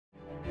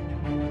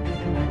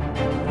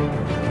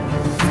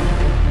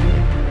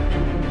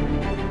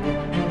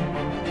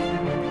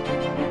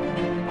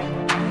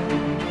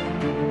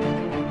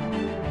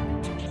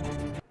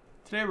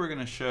Today we're going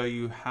to show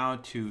you how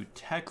to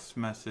text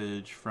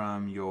message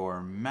from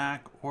your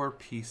Mac or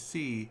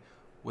PC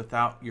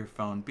without your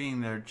phone being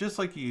there, just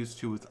like you used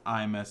to with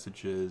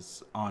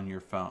iMessages on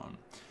your phone.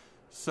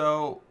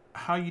 So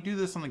how you do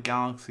this on the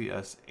Galaxy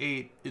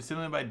S8 is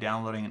simply by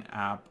downloading an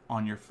app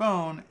on your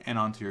phone and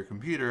onto your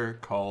computer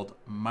called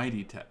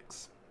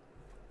MightyText.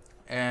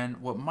 And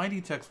what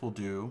MightyText will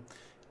do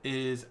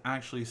is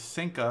actually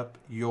sync up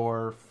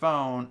your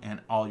phone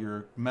and all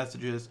your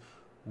messages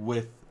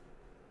with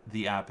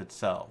the app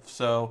itself.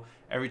 So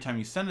every time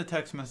you send a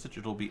text message,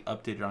 it'll be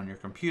updated on your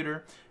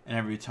computer, and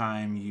every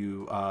time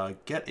you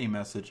get a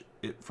message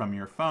from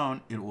your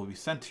phone, it will be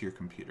sent to your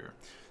computer.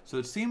 So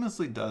it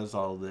seamlessly does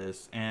all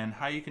this, and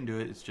how you can do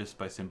it is just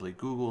by simply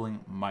Googling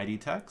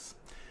MightyText,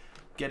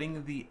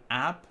 getting the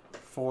app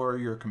for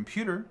your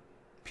computer,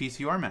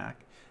 PC or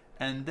Mac,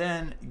 and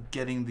then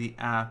getting the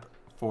app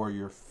for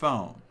your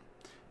phone.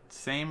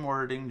 Same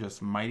wording,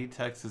 just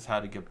MightyText is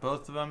how to get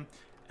both of them.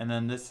 And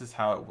then this is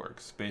how it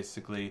works.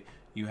 Basically,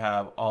 you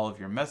have all of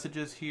your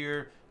messages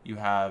here. You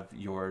have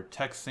your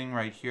texting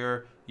right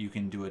here. You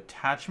can do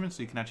attachments,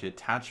 so you can actually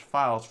attach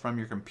files from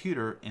your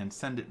computer and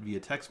send it via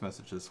text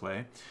message this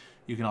way.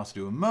 You can also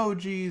do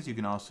emojis. You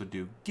can also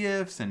do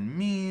GIFs and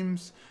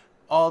memes.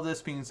 All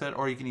this being said,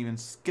 or you can even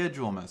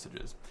schedule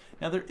messages.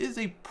 Now there is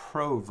a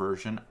pro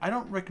version. I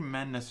don't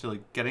recommend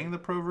necessarily getting the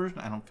pro version.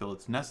 I don't feel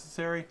it's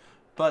necessary.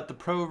 But the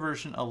pro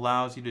version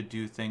allows you to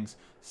do things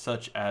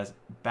such as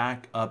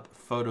back up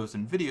photos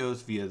and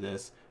videos via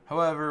this.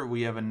 However,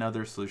 we have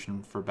another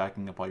solution for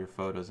backing up all your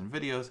photos and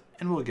videos,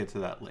 and we'll get to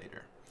that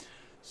later.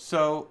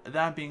 So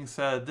that being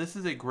said, this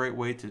is a great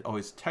way to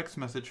always text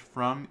message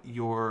from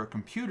your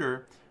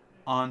computer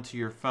onto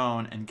your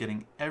phone and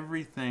getting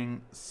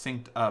everything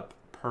synced up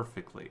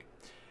perfectly.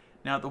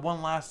 Now, the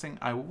one last thing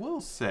I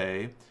will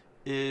say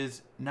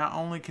is not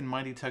only can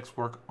MightyText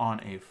work on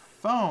a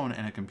phone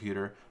and a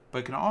computer, but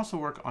it can also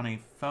work on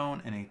a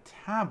phone and a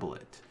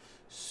tablet.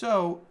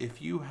 So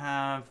if you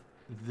have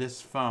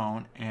this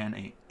phone and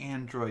an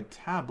Android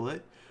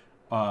tablet,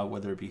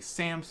 whether it be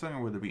Samsung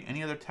or whether it be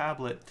any other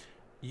tablet,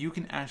 you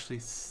can actually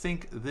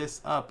sync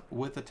this up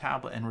with the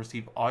tablet and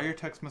receive all your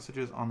text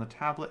messages on the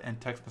tablet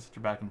and text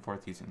message back and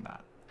forth using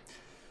that.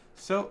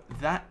 So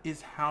that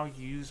is how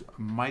you use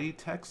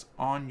MightyText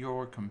on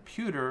your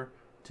computer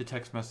to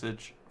text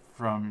message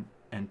from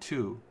and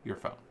to your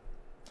phone.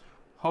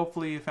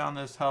 Hopefully you found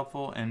this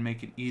helpful and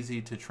make it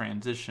easy to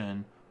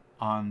transition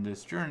on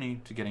this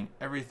journey to getting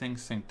everything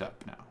synced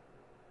up now.